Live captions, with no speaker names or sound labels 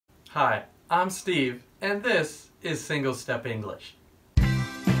Hi, I'm Steve, and this is Single Step English.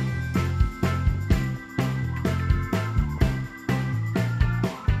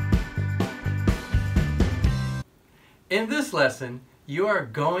 In this lesson, you are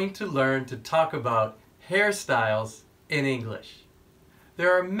going to learn to talk about hairstyles in English.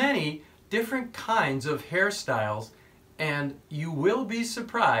 There are many different kinds of hairstyles, and you will be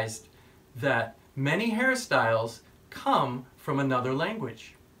surprised that many hairstyles come from another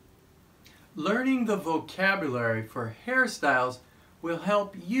language. Learning the vocabulary for hairstyles will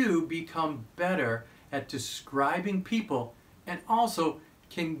help you become better at describing people and also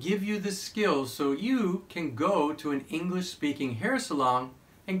can give you the skills so you can go to an English-speaking hair salon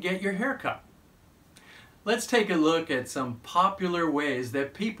and get your hair cut. Let's take a look at some popular ways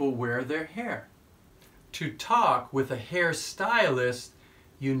that people wear their hair. To talk with a hairstylist,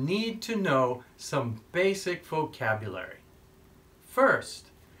 you need to know some basic vocabulary. First,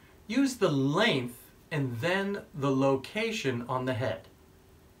 use the length and then the location on the head.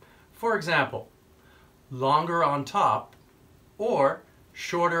 For example, longer on top or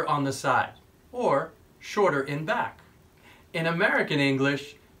shorter on the side or shorter in back. In American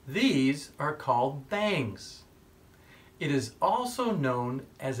English, these are called bangs. It is also known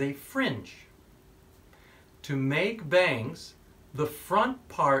as a fringe. To make bangs, the front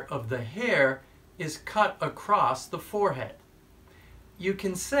part of the hair is cut across the forehead. You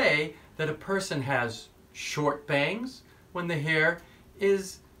can say that a person has short bangs when the hair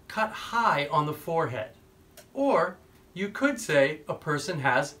is cut high on the forehead. Or you could say a person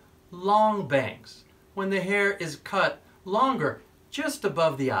has long bangs when the hair is cut longer just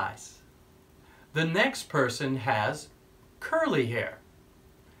above the eyes. The next person has curly hair.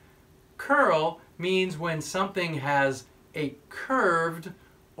 Curl means when something has a curved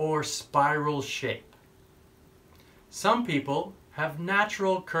or spiral shape. Some people have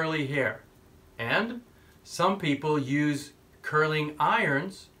natural curly hair, and some people use curling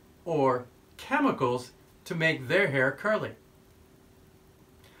irons or chemicals to make their hair curly.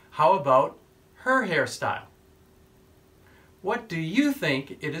 How about her hairstyle? What do you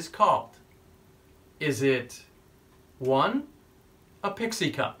think it is called? Is it 1, a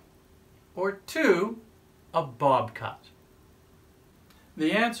pixie cut, or 2, a bob cut?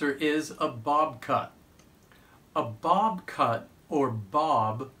 The answer is a bob cut. A bob cut or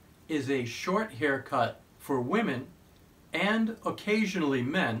bob is a short haircut for women and occasionally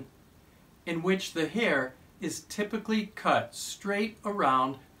men in which the hair is typically cut straight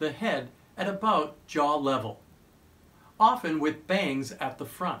around the head at about jaw level, often with bangs at the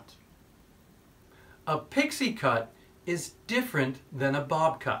front. A pixie cut is different than a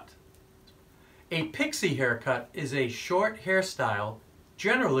bob cut. A pixie haircut is a short hairstyle,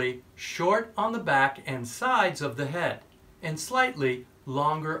 generally short on the back and sides of the head and slightly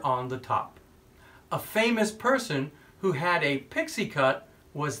longer on the top. A famous person who had a pixie cut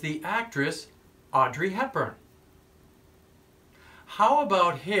was the actress Audrey Hepburn. How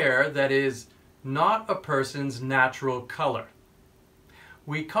about hair that is not a person's natural color?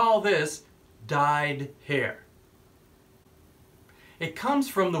 We call this dyed hair. It comes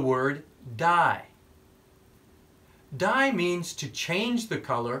from the word dye. Dye means to change the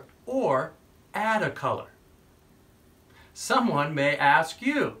color or add a color. Someone may ask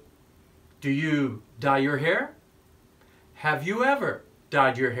you, do you dye your hair? Have you ever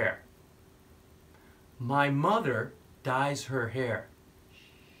dyed your hair? My mother dyes her hair.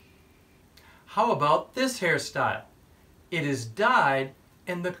 How about this hairstyle? It is dyed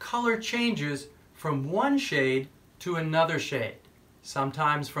and the color changes from one shade to another shade,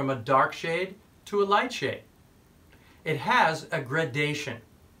 sometimes from a dark shade to a light shade. It has a gradation.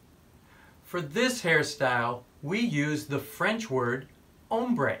 For this hairstyle, we use the French word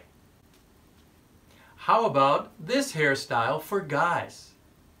ombré. How about this hairstyle for guys?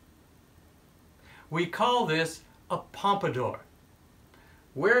 We call this a pompadour.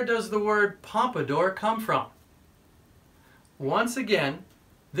 Where does the word pompadour come from? Once again,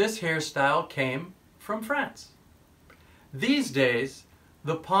 this hairstyle came from France. These days,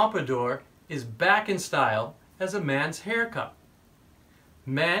 the pompadour is back in style as a man's haircut.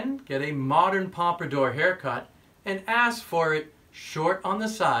 Men get a modern pompadour haircut and ask for it short on the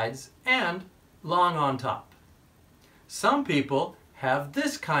sides and long on top. Some people have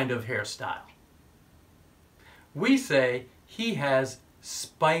this kind of hairstyle. We say he has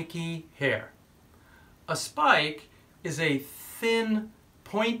spiky hair. A spike is a thin,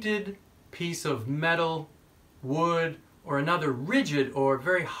 pointed piece of metal, wood, or another rigid or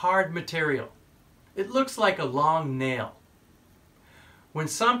very hard material. It looks like a long nail. When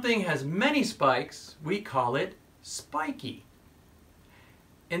something has many spikes, we call it spiky.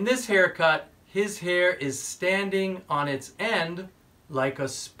 In this haircut, his hair is standing on its end like a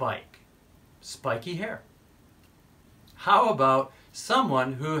spike. Spiky hair. How about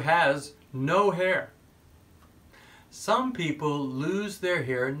someone who has no hair? Some people lose their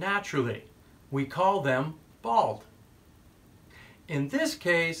hair naturally. We call them bald. In this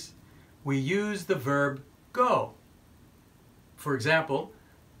case, we use the verb go. For example,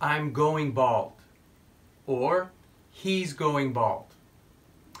 I'm going bald, or he's going bald.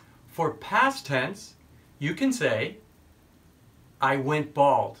 For past tense, you can say, I went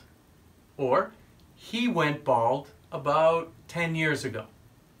bald, or he went bald about 10 years ago.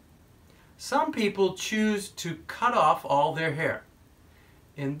 Some people choose to cut off all their hair.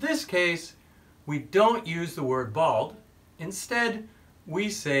 In this case, we don't use the word bald. Instead, we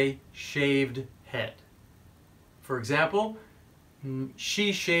say shaved head. For example,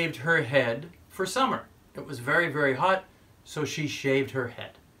 she shaved her head for summer. It was very, very hot, so she shaved her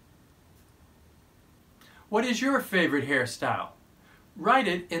head. What is your favorite hairstyle? Write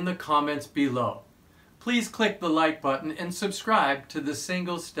it in the comments below. Please click the like button and subscribe to the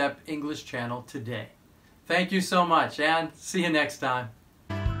Single Step English channel today. Thank you so much, and see you next time.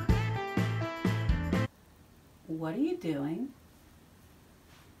 What are you doing?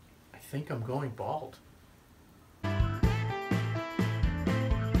 I think I'm going bald.